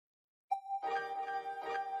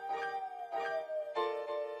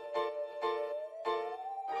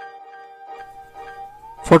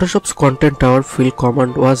Photoshop's Content Tower Fill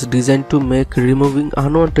command was designed to make removing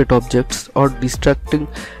unwanted objects or distracting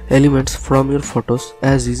elements from your photos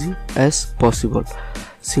as easy as possible,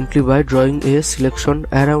 simply by drawing a selection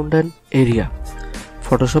around an area.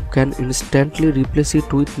 Photoshop can instantly replace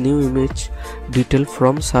it with new image detail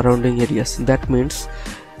from surrounding areas. That means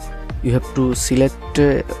you have to select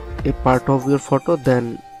a part of your photo,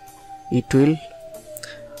 then it will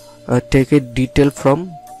take a detail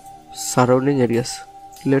from surrounding areas.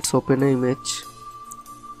 Let's open an image.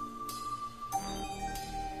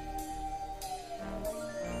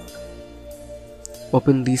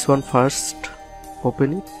 Open this one first.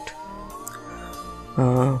 Open it.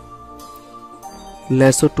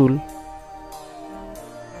 Lasso tool.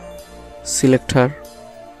 Select her.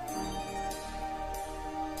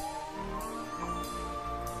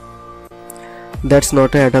 That's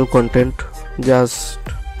not an adult content. Just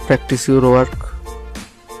practice your work,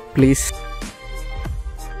 please.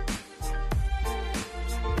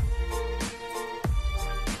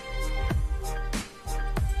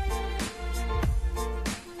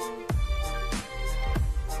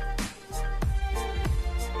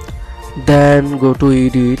 Then go to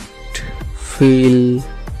edit, fill.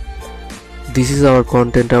 This is our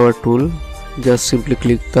content hour tool. Just simply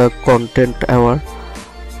click the content hour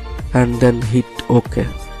and then hit OK.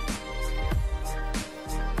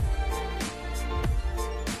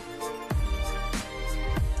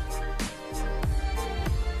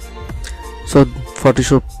 So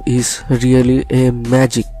Photoshop is really a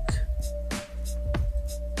magic.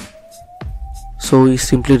 So we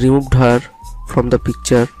simply removed her from the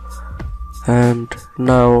picture, and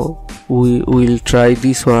now we will try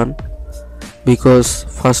this one, because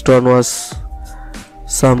first one was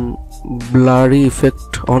some blurry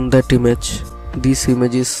effect on that image. This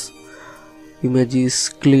image is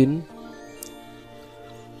clean,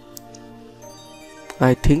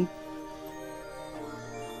 I think.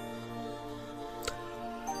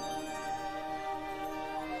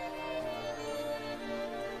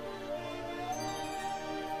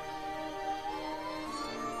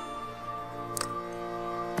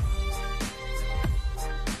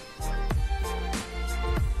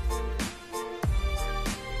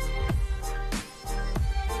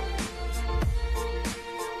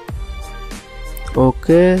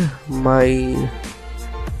 Okay, my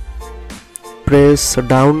press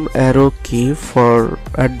down arrow key for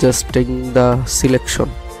adjusting the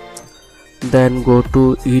selection. Then go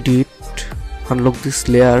to edit, unlock this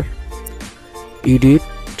layer, edit,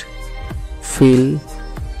 fill,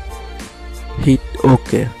 hit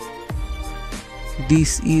OK.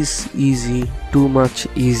 This is easy, too much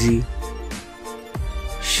easy.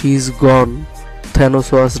 She's gone.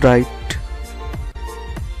 Thanos was right.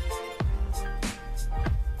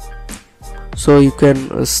 So you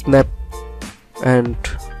can snap and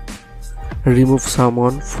remove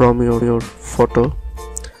someone from your photo.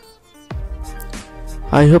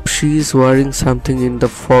 I hope she is wearing something in the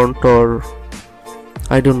front, or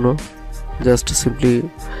I don't know. Just simply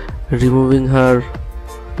removing her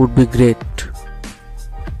would be great.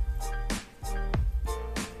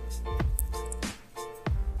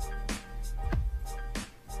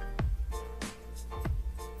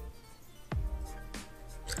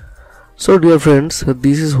 So dear friends,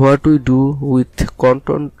 this is what we do with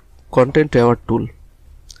content hour tool.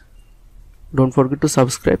 Don't forget to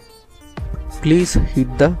subscribe. Please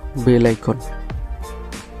hit the bell icon.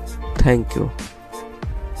 Thank you.